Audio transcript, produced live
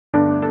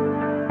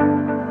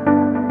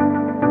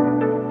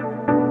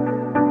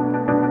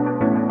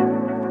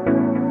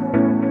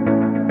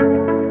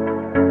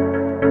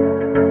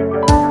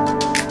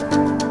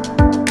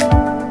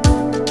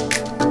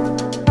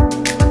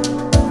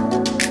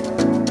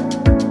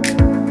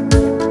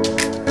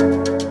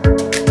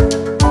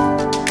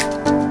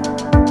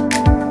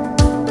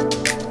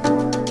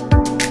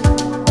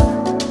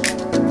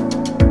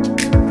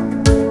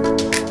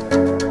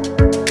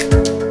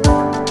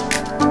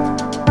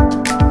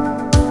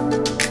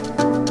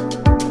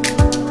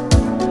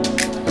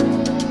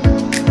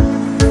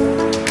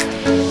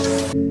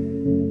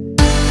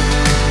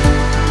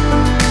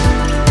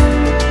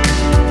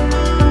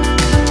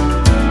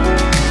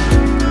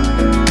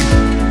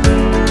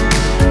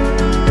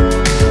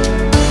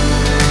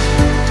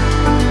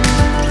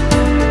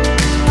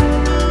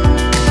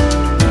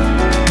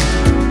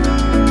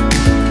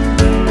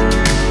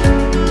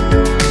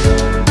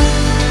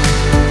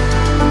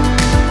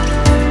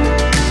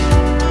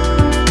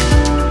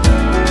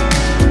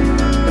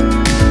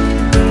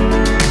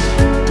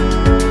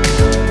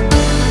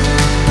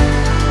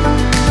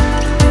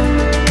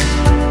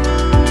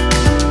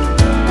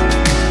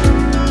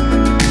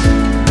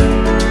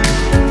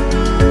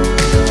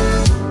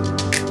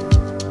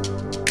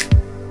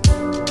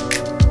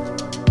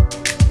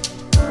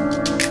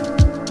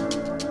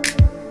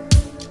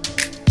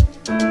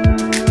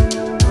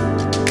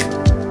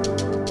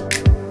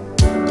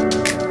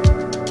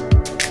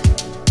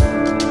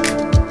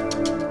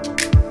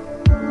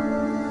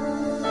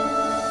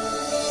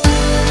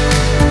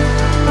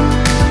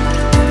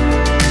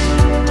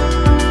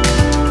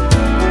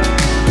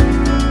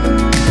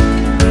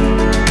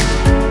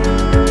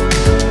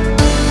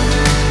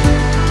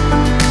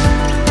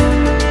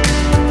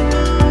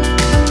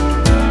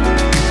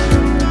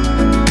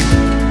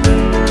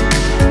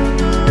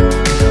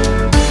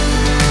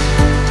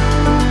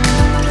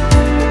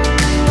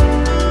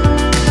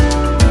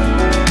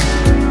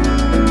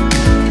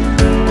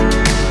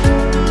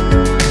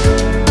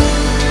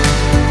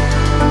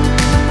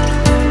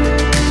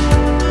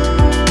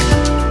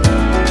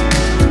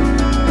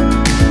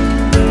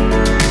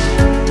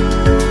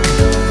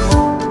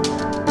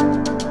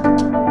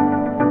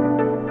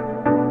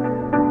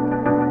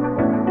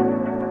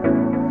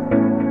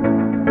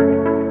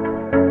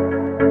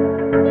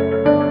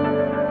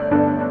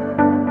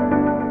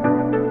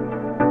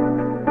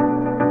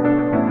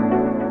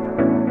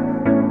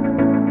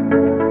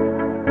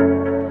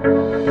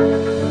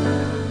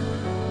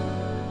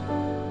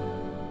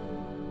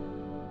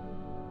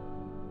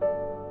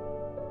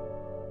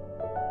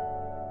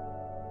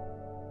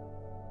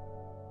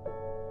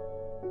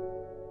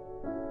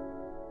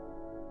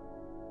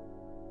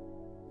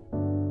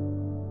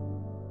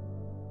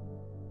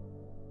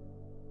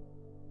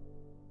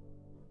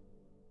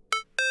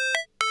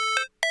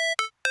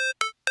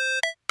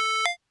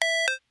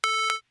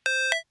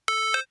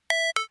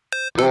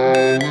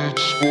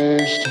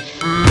supposed to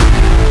feel?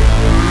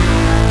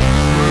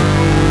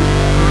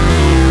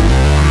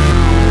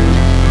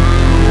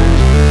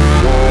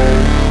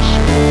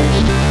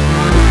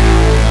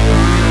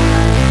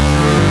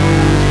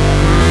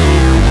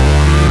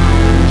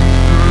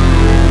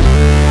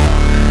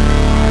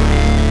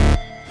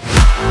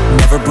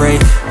 Never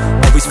break,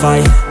 always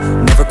fight,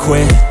 never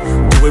quit,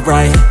 do it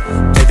right,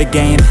 play the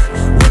game,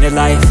 win it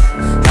life,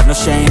 have no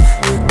shame,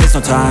 there's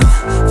no time,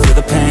 feel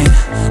the pain,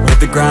 live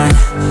the grind,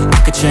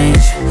 I could change,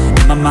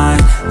 in my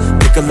mind,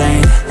 pick a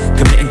lane,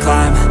 commit and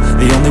climb,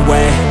 the only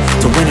way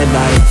to win it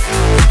life.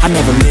 I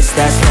never miss,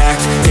 that's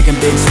fact, taking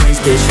big swings,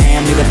 bitch,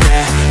 hand me the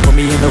bat, put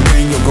me in the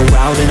ring, you'll go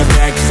out in a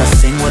bag, cause I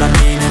sing what I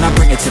mean and I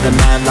bring it to the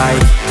mad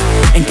light.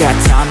 Ain't got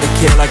time to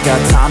kill, I got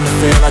time to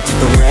feel, I took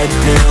the red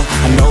pill,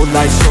 I know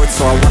life's short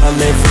so I wanna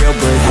live real,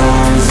 but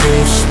how's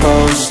it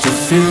supposed to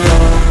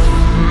feel?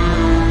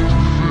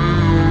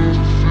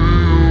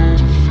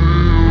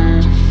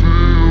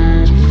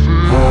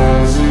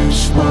 How's it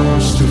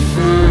supposed to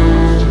feel?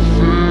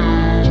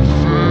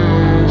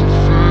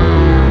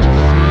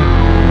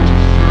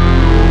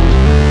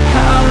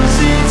 How's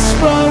it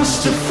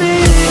supposed to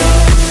feel?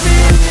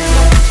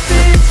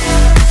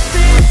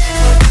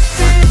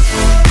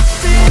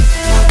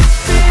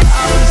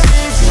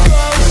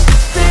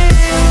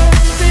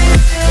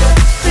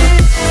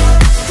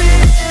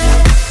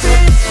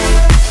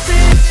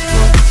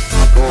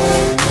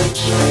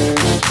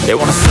 They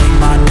wanna say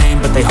my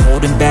name, but they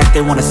holding back. They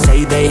wanna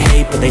say they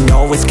hate, but they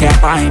know it's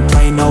cap. I ain't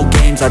play no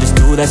games, I just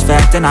do that's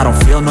fact. And I don't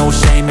feel no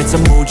shame, it's a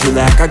mood you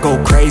lack. I go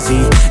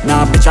crazy,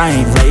 nah bitch I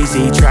ain't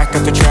lazy. Track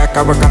after track,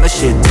 I work on the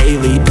shit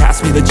daily.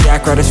 Pass me the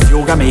jack, right as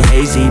fuel, got me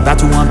hazy. About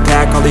to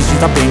unpack all these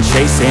things I've been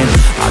chasing.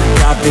 I've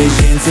got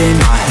visions in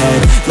my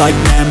head, like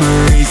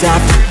memories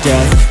after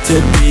death.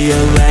 To be a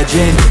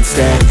legend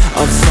instead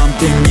of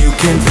something you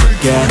can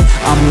forget.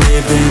 I'm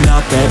living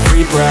up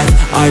every breath,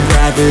 I'd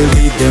rather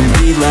lead than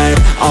be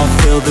led. I'll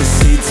fill the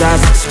seats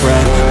as I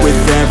spread with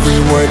every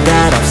word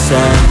that I've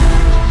said.